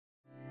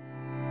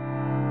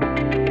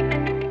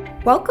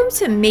Welcome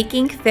to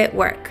Making Fit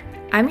Work.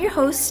 I'm your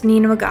host,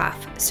 Nina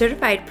McGough,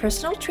 certified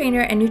personal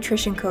trainer and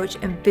nutrition coach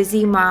and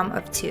busy mom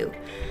of two.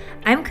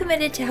 I'm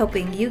committed to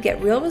helping you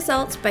get real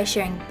results by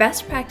sharing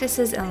best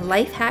practices and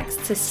life hacks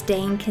to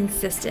staying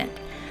consistent.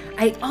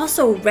 I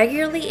also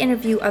regularly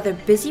interview other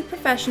busy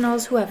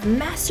professionals who have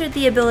mastered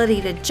the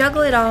ability to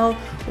juggle it all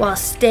while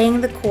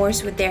staying the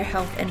course with their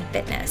health and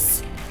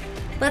fitness.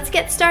 Let's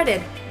get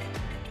started.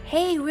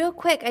 Hey, real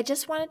quick, I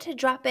just wanted to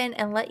drop in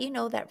and let you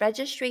know that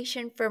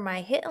registration for my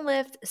Hit and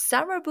Lift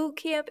Summer Boot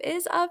Camp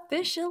is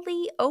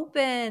officially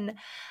open.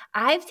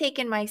 I've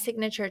taken my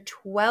signature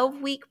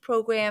 12-week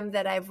program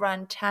that I've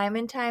run time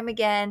and time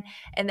again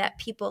and that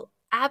people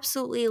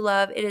absolutely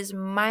love. It is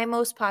my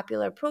most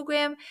popular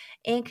program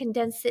and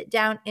condensed it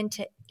down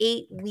into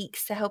 8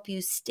 weeks to help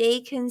you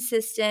stay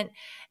consistent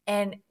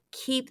and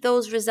keep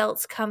those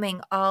results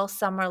coming all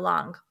summer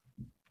long.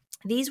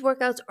 These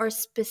workouts are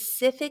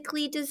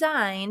specifically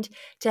designed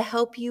to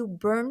help you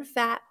burn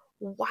fat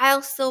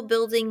while still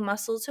building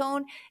muscle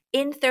tone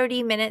in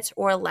 30 minutes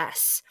or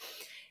less.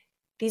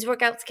 These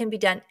workouts can be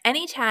done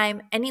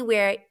anytime,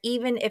 anywhere,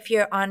 even if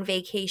you're on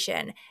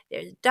vacation.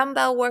 There's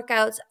dumbbell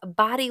workouts,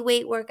 body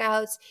weight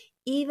workouts,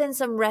 even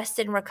some rest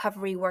and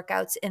recovery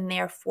workouts in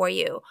there for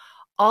you.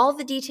 All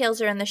the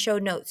details are in the show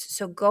notes,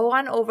 so go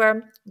on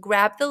over,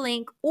 grab the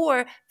link,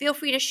 or feel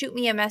free to shoot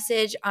me a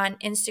message on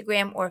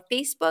Instagram or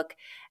Facebook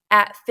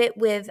at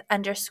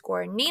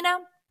fitwith_Nina,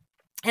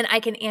 and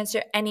I can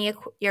answer any of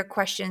your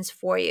questions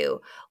for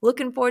you.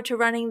 Looking forward to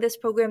running this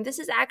program. This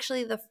is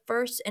actually the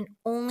first and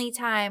only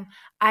time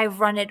I've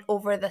run it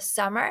over the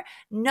summer.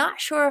 Not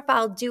sure if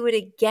I'll do it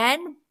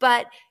again,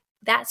 but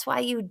that's why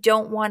you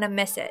don't want to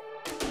miss it.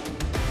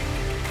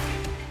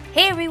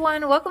 Hey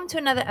everyone, welcome to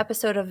another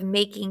episode of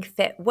Making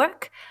Fit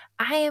Work.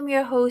 I am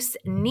your host,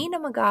 Nina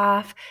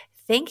McGough.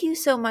 Thank you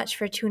so much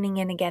for tuning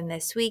in again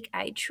this week.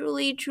 I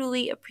truly,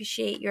 truly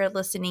appreciate your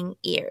listening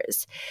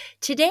ears.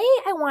 Today,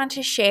 I want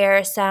to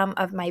share some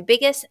of my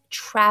biggest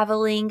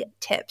traveling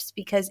tips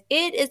because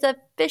it is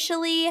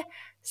officially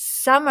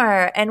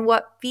summer and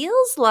what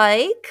feels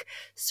like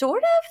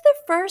sort of the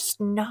first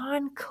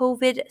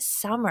non-COVID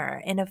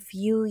summer in a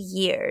few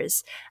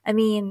years. I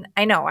mean,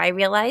 I know, I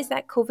realize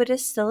that COVID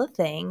is still a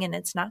thing and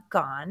it's not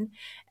gone,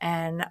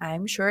 and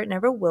I'm sure it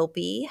never will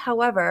be.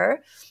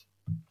 However,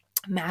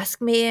 mask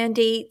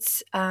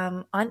mandates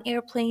on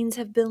airplanes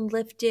have been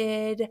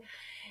lifted.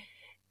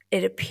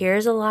 It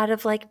appears a lot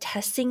of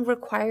testing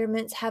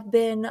requirements have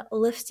been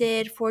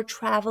lifted for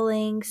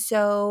traveling.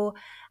 So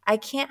I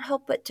can't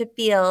help but to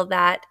feel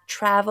that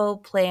travel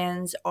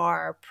plans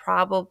are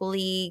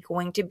probably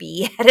going to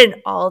be at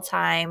an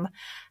all-time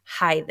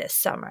high this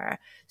summer.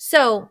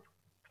 So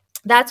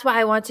that's why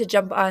I want to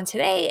jump on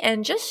today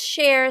and just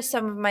share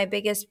some of my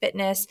biggest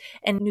fitness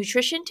and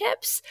nutrition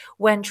tips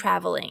when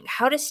traveling,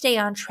 how to stay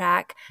on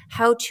track,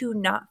 how to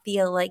not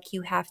feel like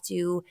you have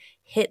to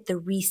hit the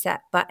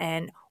reset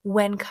button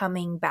when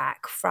coming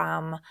back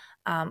from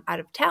out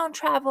of town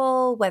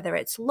travel, whether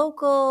it's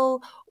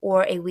local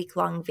or a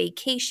week-long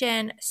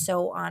vacation,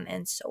 so on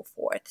and so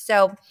forth.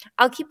 So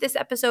I'll keep this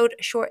episode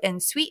short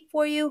and sweet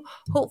for you,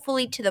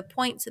 hopefully to the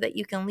point so that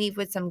you can leave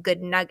with some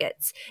good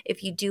nuggets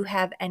if you do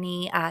have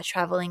any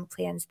traveling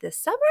plans this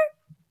summer.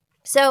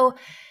 So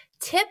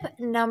tip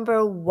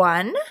number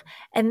one,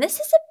 and this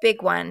is a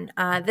big one.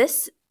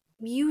 This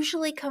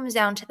usually comes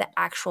down to the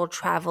actual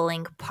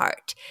traveling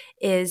part,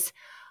 is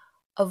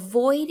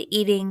avoid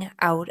eating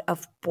out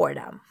of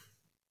boredom.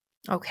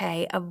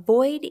 Okay,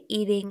 avoid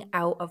eating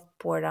out of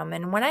boredom.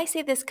 And when I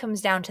say this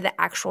comes down to the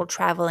actual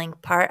traveling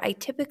part, I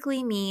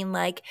typically mean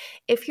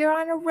if you're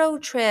on a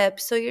road trip,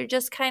 so you're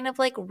just kind of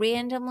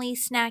randomly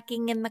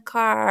snacking in the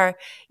car,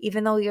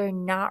 even though you're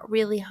not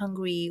really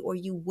hungry or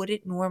you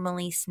wouldn't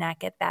normally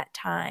snack at that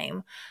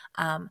time.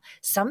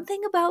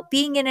 Something about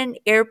being in an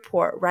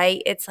airport,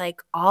 right? It's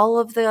all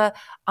of the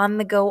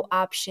on-the-go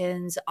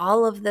options,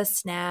 all of the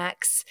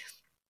snacks.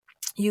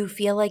 You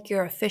feel like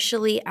you're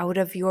officially out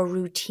of your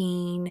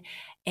routine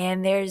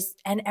and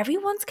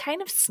everyone's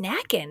kind of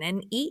snacking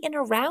and eating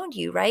around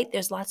you, right?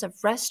 There's lots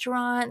of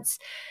restaurants.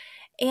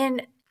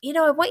 And,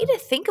 I want you to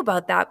think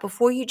about that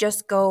before you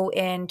just go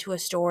into a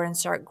store and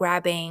start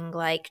grabbing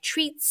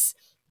treats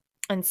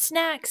and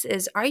snacks.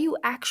 Are you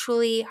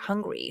actually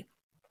hungry?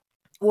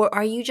 Or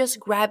are you just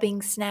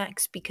grabbing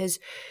snacks because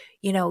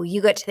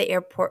you got to the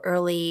airport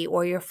early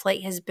or your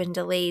flight has been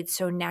delayed,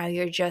 so now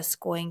you're just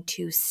going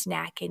to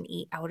snack and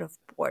eat out of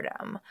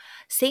boredom?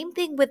 Same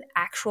thing with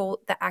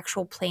the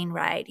actual plane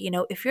ride.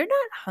 If you're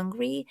not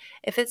hungry,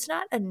 if it's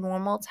not a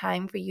normal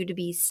time for you to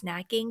be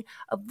snacking,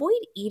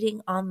 avoid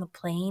eating on the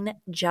plane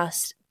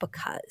just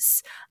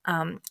because.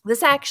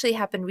 This actually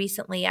happened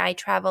recently. I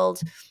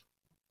traveled,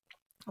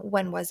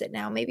 when was it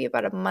now? Maybe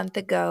about a month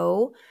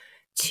ago,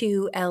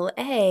 to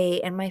LA,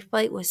 and my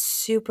flight was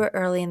super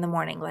early in the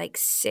morning,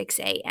 6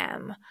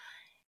 a.m.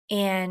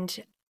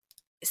 And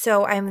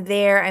so I'm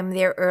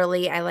there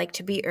early. I like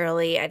to be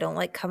early. I don't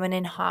like coming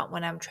in hot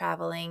when I'm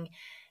traveling.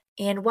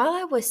 And while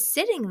I was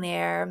sitting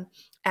there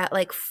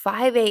at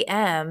 5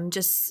 a.m.,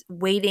 just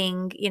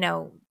waiting,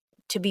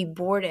 to be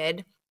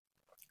boarded,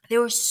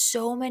 there were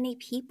so many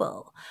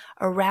people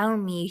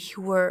around me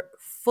who were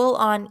full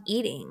on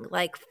eating,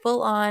 like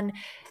full on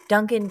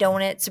Dunkin'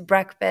 Donuts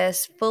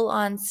breakfast, full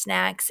on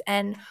snacks,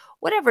 and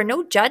whatever,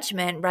 no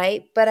judgment,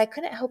 right? But I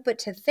couldn't help but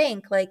to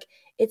think, like,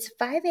 it's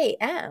 5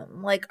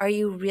 a.m. Like, are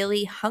you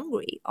really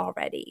hungry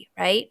already,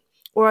 right?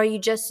 Or are you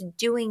just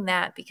doing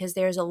that because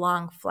there's a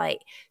long flight?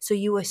 So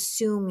you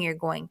assume you're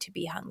going to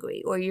be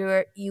hungry, or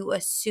you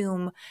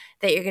assume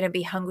that you're going to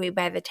be hungry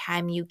by the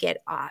time you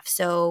get off.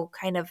 So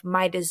kind of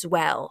might as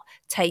well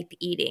type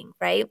eating,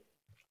 right?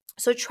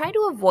 So try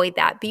to avoid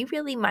that. Be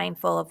really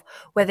mindful of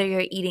whether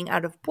you're eating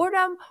out of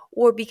boredom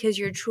or because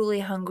you're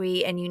truly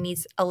hungry and you need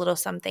a little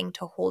something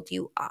to hold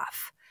you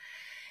off.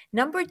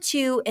 Number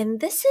 2,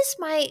 and this is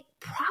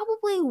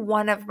probably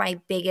one of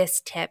my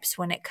biggest tips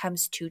when it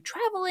comes to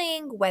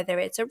traveling, whether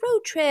it's a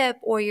road trip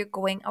or you're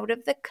going out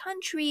of the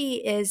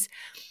country, is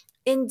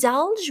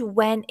indulge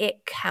when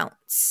it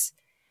counts.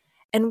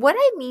 And what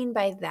I mean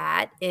by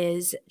that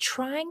is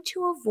trying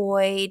to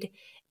avoid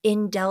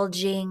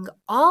indulging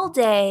all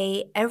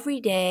day, every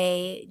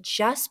day,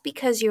 just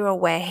because you're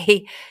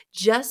away,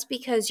 just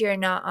because you're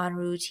not on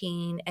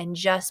routine, and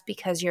just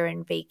because you're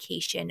in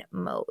vacation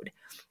mode.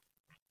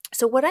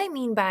 So, what I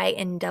mean by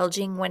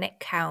indulging when it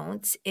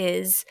counts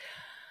is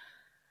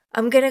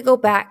I'm going to go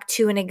back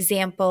to an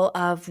example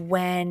of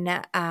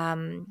when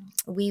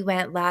we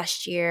went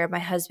last year, my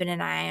husband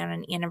and I, on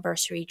an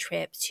anniversary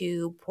trip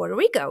to Puerto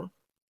Rico.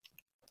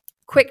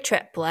 Quick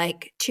trip, I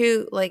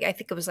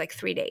think it was like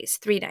 3 days,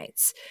 3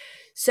 nights.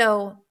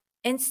 So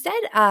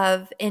instead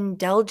of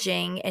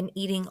indulging and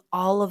eating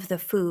all of the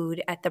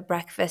food at the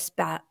breakfast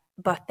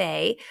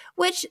buffet,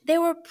 which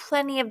there were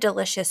plenty of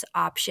delicious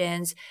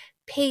options,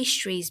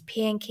 pastries,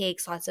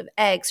 pancakes, lots of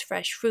eggs,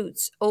 fresh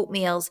fruits,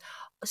 oatmeals,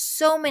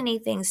 so many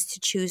things to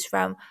choose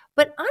from.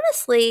 But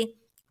honestly,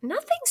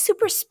 nothing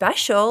super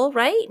special,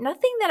 right?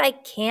 Nothing that I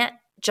can't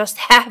just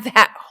have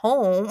at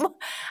home.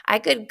 I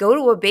could go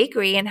to a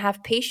bakery and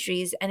have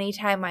pastries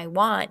anytime I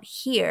want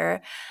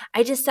here.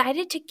 I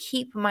decided to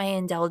keep my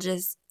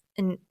indulgent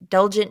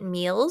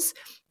meals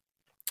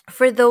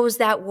for those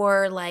that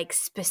were like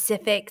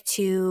specific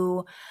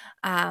to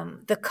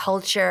the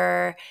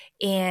culture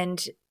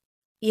and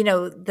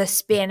the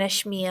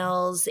Spanish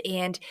meals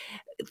and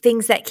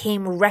things that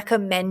came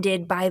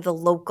recommended by the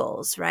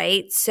locals,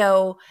 right?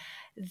 So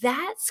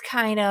that's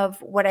kind of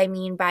what I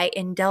mean by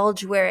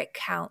indulge where it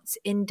counts.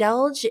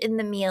 Indulge in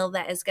the meal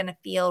that is going to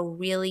feel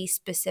really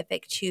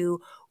specific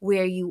to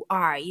where you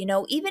are,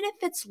 even if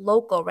it's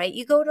local, right?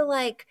 You go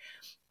to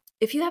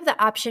if you have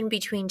the option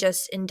between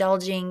just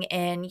indulging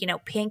in,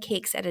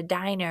 pancakes at a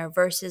diner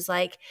versus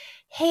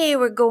hey,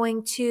 we're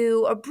going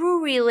to a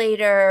brewery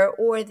later,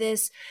 or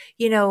this,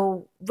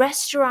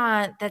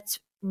 restaurant that's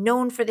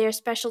known for their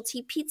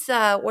specialty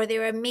pizza or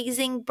their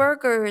amazing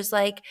burgers,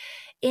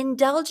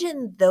 indulge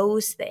in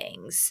those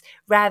things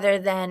rather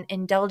than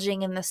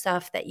indulging in the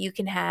stuff that you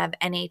can have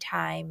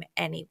anytime,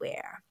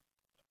 anywhere.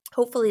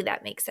 Hopefully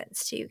that makes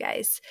sense to you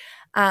guys.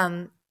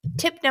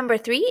 Tip number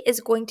 3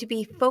 is going to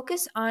be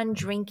focus on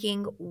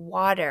drinking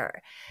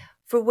water.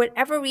 For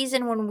whatever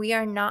reason, when we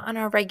are not on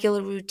our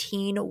regular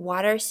routine,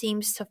 water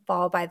seems to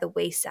fall by the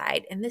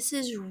wayside. And this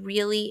is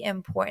really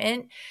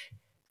important.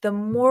 The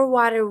more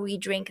water we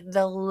drink,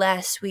 the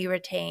less we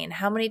retain.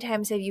 How many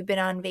times have you been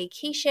on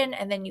vacation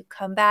and then you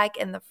come back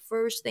and the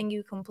first thing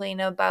you complain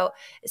about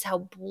is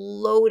how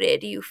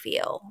bloated you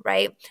feel,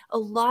 right? A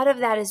lot of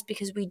that is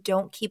because we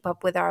don't keep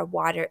up with our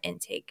water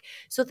intake.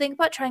 So think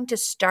about trying to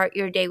start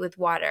your day with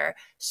water.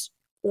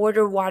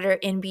 Order water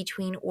in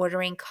between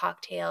ordering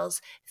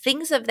cocktails,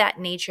 things of that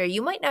nature.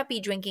 You might not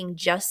be drinking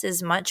just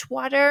as much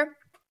water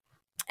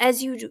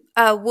as you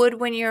would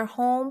when you're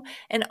home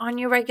and on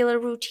your regular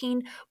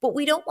routine. But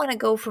we don't want to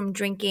go from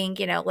drinking,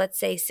 let's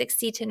say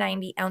 60 to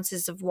 90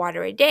 ounces of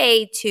water a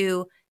day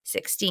to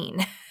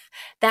 16.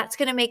 That's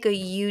going to make a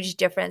huge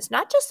difference,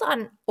 not just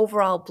on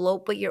overall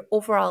bloat, but your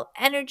overall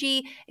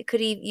energy.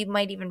 You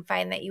might even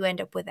find that you end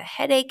up with a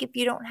headache if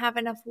you don't have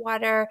enough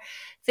water,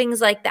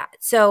 things like that.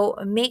 So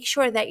make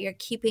sure that you're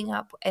keeping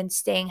up and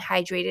staying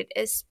hydrated,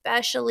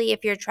 especially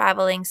if you're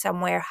traveling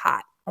somewhere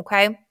hot,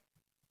 okay?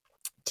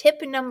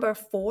 Tip number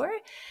 4,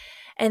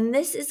 and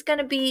this is going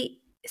to be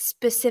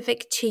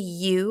specific to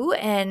you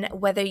and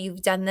whether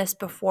you've done this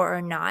before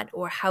or not,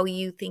 or how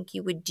you think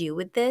you would do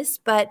with this.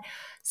 But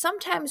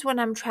sometimes when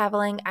I'm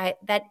traveling,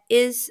 that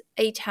is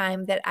a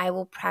time that I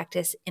will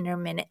practice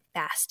intermittent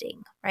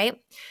fasting,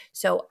 right?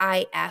 So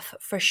IF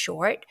for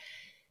short.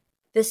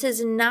 This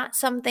is not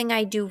something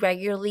I do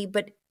regularly,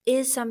 but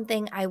is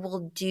something I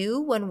will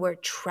do when we're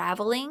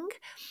traveling,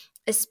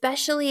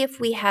 especially if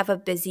we have a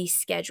busy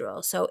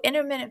schedule. So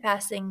intermittent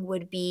fasting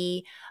would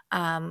be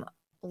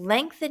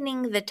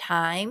lengthening the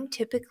time,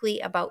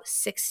 typically about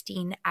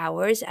 16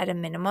 hours at a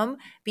minimum,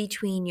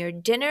 between your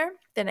dinner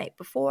the night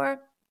before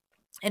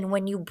and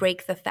when you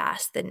break the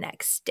fast the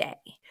next day,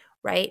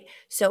 right?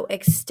 So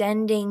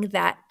extending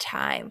that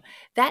time,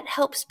 that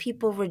helps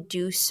people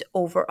reduce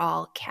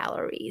overall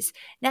calories.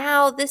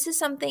 Now, this is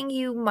something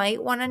you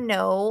might want to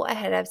know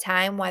ahead of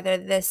time, whether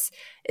this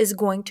is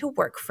going to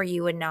work for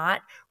you or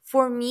not.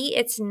 For me,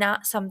 it's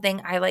not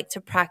something I like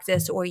to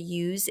practice or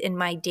use in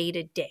my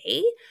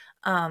day-to-day.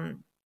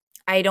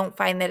 I don't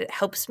find that it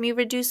helps me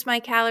reduce my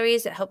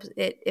calories. It helps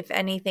it, if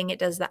anything, it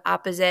does the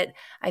opposite.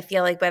 I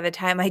feel like by the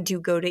time I do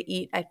go to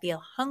eat, I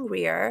feel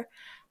hungrier.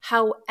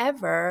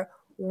 However,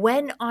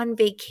 when on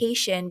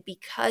vacation,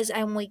 because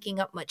I'm waking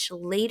up much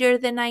later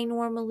than I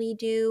normally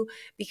do,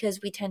 because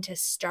we tend to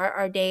start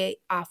our day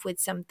off with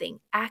something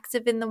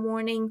active in the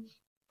morning,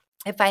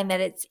 I find that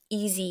it's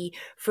easy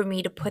for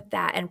me to put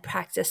that and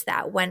practice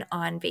that when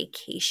on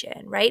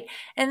vacation, right?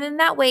 And then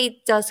that way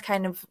it does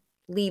kind of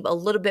leave a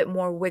little bit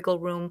more wiggle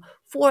room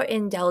for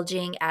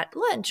indulging at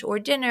lunch or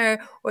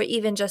dinner, or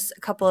even just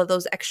a couple of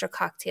those extra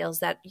cocktails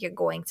that you're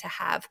going to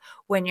have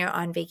when you're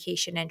on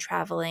vacation and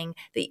traveling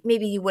that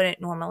maybe you wouldn't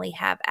normally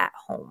have at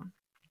home.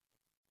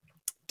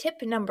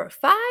 Tip number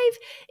 5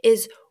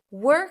 is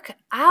work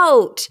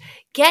out.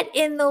 Get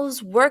in those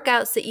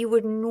workouts that you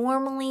would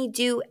normally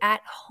do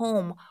at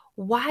home.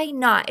 Why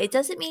not? It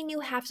doesn't mean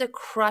you have to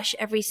crush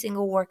every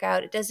single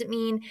workout. It doesn't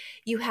mean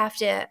you have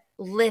to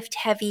lift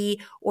heavy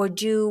or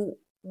do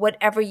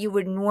whatever you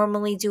would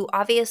normally do.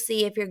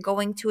 Obviously, if you're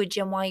going to a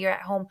gym while you're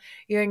at home,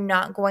 you're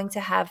not going to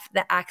have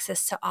the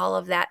access to all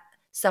of that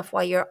stuff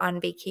while you're on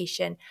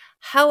vacation.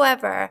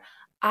 However,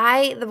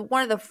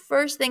 one of the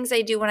first things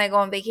I do when I go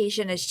on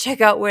vacation is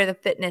check out where the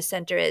fitness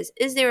center is.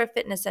 Is there a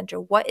fitness center?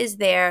 What is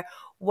there?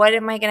 What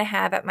am I going to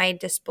have at my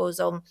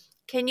disposal?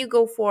 Can you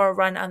go for a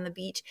run on the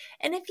beach?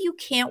 And if you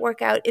can't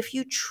work out, if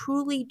you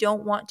truly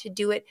don't want to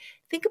do it,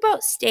 think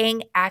about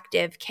staying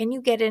active. Can you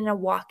get in a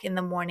walk in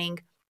the morning?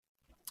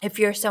 If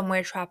you're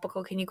somewhere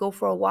tropical, can you go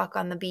for a walk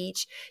on the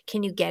beach?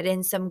 Can you get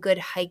in some good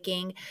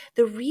hiking?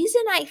 The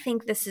reason I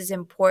think this is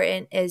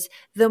important is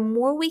the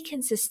more we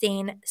can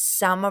sustain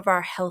some of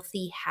our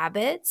healthy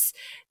habits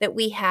that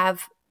we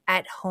have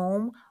at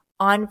home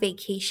on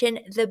vacation,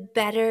 the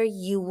better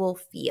you will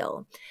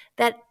feel.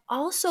 That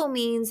also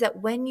means that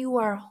when you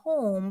are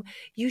home,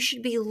 you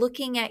should be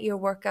looking at your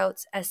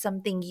workouts as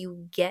something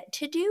you get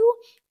to do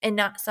and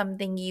not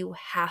something you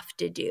have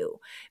to do,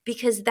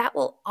 because that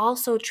will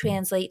also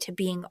translate to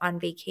being on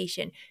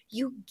vacation.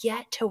 You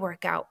get to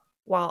work out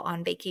while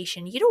on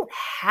vacation. You don't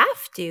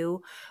have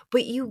to,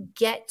 but you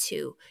get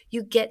to.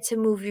 You get to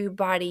move your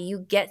body.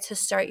 You get to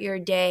start your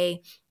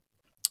day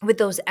with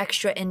those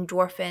extra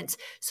endorphins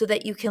so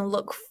that you can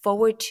look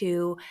forward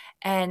to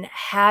and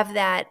have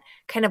that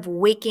kind of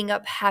waking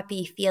up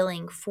happy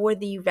feeling for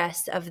the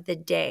rest of the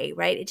day,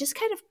 right? It just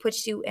kind of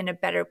puts you in a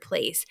better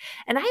place.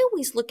 And I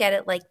always look at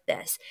it like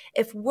this.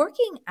 If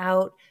working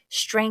out,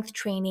 strength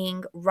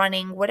training,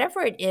 running, whatever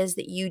it is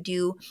that you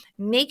do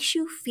makes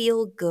you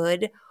feel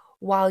good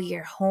while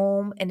you're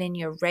home and in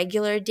your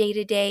regular day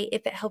to day,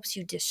 if it helps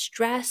you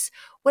distress,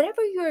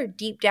 whatever your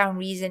deep down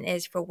reason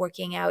is for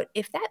working out,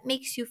 if that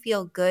makes you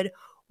feel good,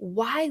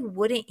 why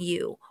wouldn't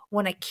you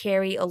want to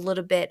carry a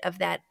little bit of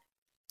that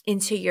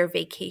into your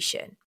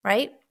vacation,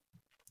 right?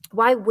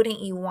 Why wouldn't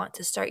you want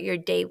to start your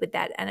day with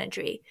that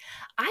energy?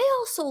 I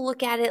also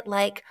look at it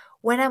like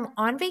when I'm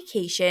on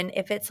vacation,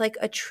 if it's like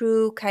a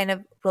true kind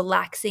of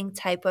relaxing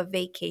type of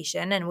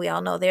vacation, and we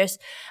all know there's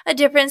a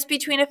difference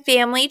between a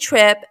family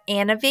trip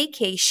and a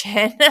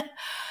vacation.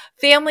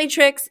 Family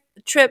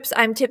trips,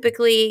 I'm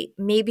typically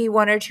maybe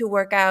one or two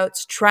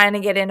workouts, trying to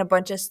get in a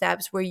bunch of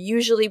steps. We're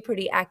usually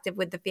pretty active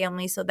with the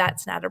family, so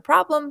that's not a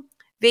problem.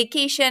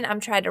 Vacation, I'm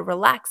trying to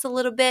relax a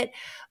little bit.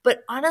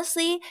 But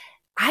honestly,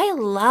 I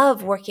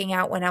love working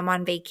out when I'm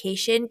on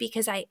vacation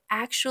because I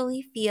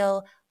actually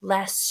feel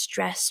less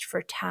stressed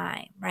for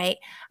time, right?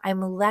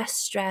 I'm less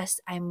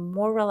stressed. I'm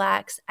more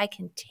relaxed. I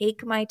can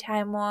take my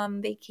time while I'm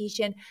on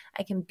vacation.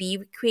 I can be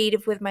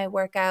creative with my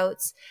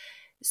workouts.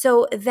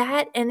 So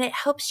that, and it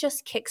helps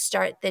just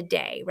kickstart the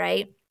day,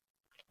 right?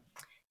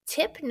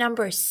 Tip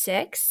number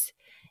 6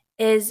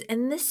 is,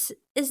 and this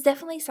is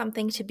definitely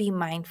something to be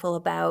mindful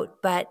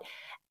about, but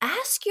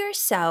ask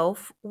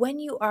yourself when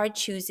you are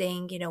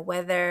choosing,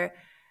 whether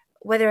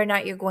or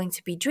not you're going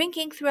to be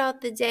drinking throughout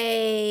the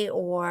day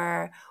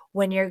or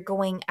when you're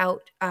going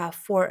out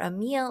for a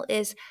meal,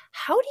 is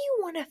how do you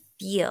want to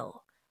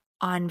feel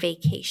on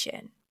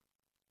vacation?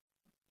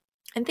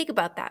 And think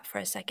about that for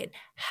a second.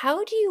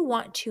 How do you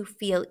want to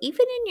feel,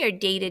 even in your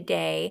day to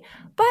day,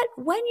 but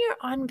when you're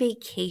on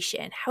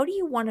vacation? How do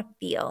you want to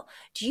feel?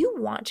 Do you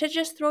want to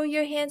just throw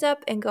your hands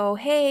up and go,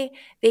 hey,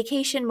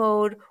 vacation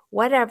mode,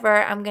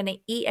 whatever, I'm going to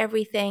eat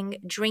everything,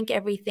 drink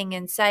everything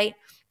in sight,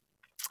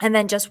 and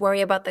then just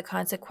worry about the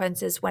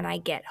consequences when I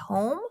get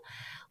home?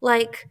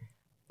 Like,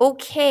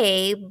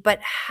 okay, but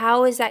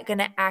how is that going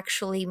to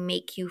actually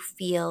make you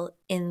feel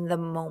in the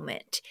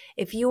moment?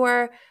 If you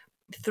are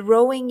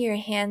throwing your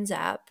hands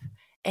up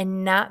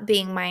and not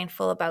being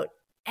mindful about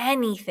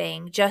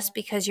anything just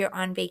because you're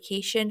on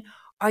vacation,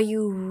 are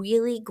you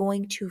really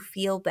going to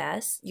feel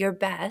your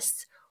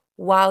best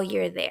while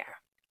you're there?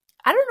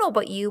 I don't know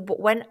about you, but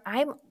when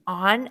I'm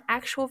on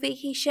actual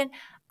vacation,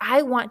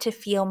 I want to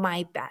feel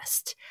my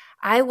best.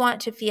 I want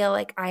to feel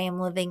like I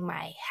am living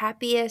my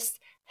happiest,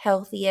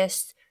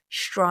 healthiest,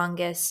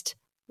 strongest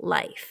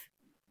life,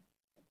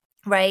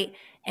 right?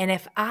 And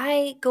if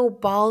I go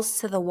balls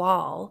to the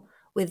wall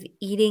with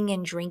eating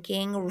and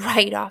drinking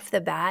right off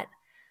the bat,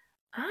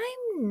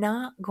 I'm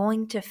not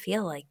going to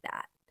feel like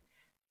that.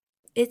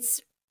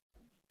 It's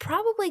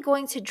probably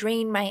going to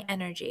drain my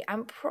energy.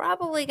 I'm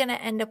probably going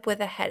to end up with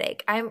a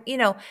headache. I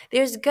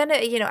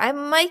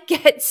might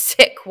get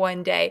sick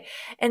one day,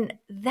 and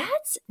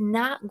that's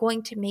not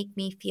going to make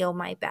me feel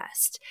my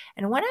best.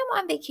 And when I'm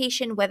on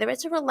vacation, whether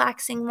it's a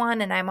relaxing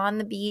one and I'm on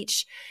the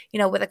beach,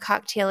 with a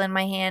cocktail in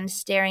my hand,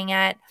 staring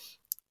at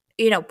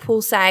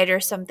poolside or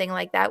something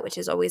like that, which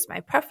is always my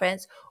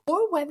preference,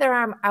 or whether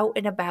I'm out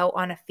and about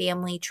on a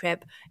family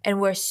trip and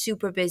we're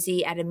super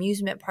busy at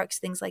amusement parks,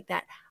 things like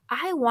that,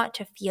 I want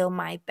to feel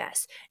my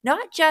best,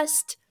 not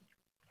just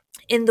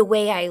in the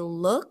way I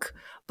look,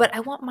 but I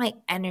want my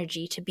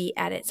energy to be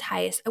at its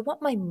highest. I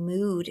want my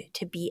mood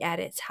to be at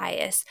its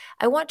highest.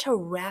 I want to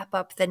wrap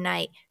up the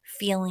night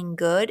feeling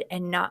good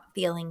and not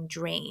feeling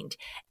drained.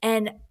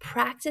 And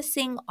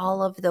practicing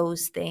all of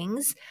those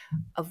things,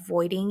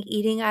 avoiding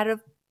eating out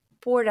of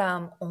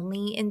boredom,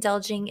 only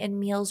indulging in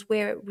meals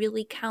where it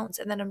really counts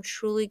and that I'm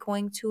truly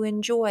going to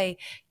enjoy,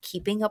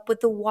 keeping up with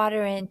the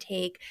water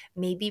intake,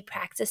 maybe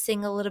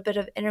practicing a little bit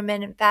of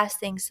intermittent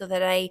fasting so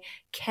that I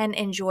can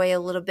enjoy a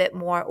little bit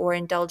more or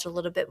indulge a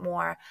little bit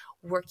more,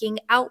 working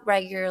out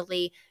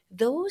regularly.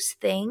 Those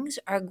things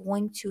are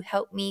going to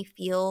help me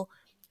feel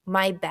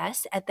my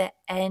best at the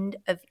end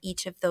of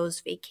each of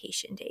those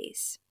vacation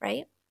days,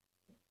 right?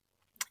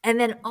 And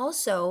then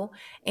also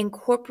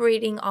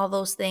incorporating all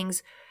those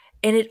things,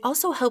 and it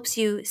also helps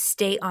you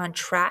stay on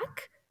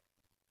track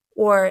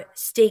or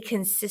stay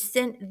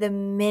consistent the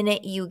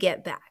minute you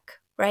get back,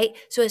 right?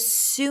 So as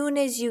soon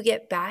as you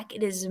get back,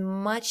 it is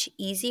much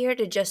easier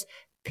to just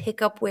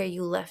pick up where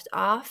you left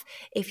off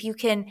if you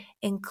can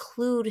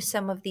include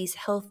some of these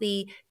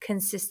healthy,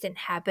 consistent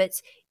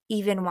habits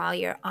even while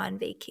you're on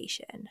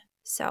vacation.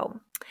 So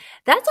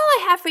that's all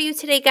I have for you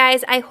today,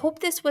 guys. I hope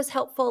this was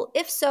helpful.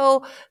 If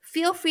so,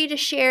 feel free to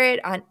share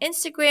it on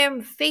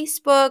Instagram,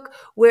 Facebook,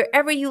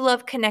 wherever you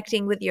love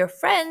connecting with your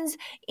friends.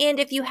 And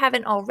if you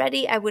haven't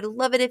already, I would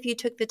love it if you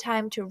took the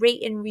time to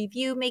rate and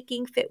review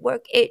Making Fit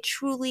Work. It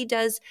truly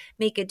does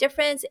make a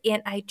difference,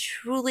 and I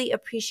truly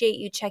appreciate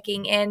you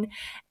checking in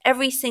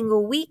every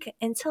single week.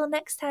 Until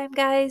next time,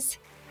 guys,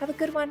 have a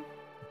good one.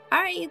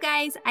 All right, you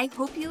guys, I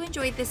hope you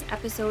enjoyed this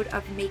episode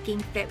of Making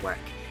Fit Work.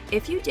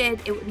 If you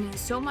did, it would mean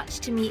so much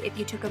to me if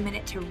you took a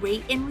minute to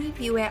rate and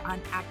review it on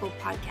Apple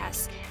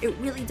Podcasts. It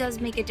really does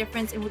make a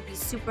difference and would be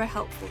super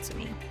helpful to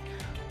me.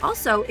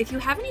 Also, if you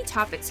have any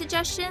topic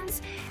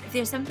suggestions, if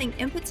there's something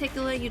in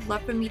particular you'd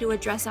love for me to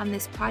address on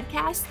this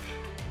podcast,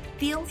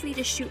 feel free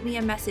to shoot me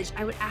a message.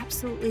 I would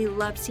absolutely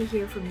love to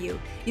hear from you.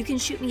 You can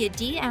shoot me a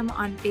DM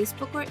on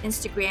Facebook or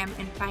Instagram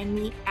and find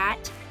me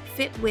at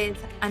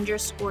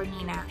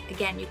fitwith_Nina.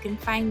 Again, you can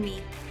find me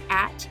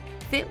at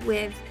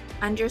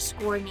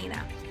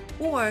fitwith_Nina.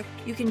 Or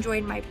you can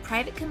join my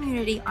private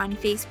community on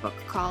Facebook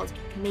called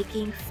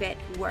Making Fit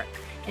Work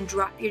and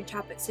drop your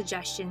topic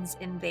suggestions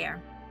in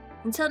there.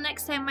 Until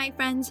next time, my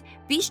friends,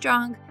 be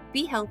strong,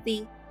 be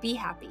healthy, be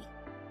happy.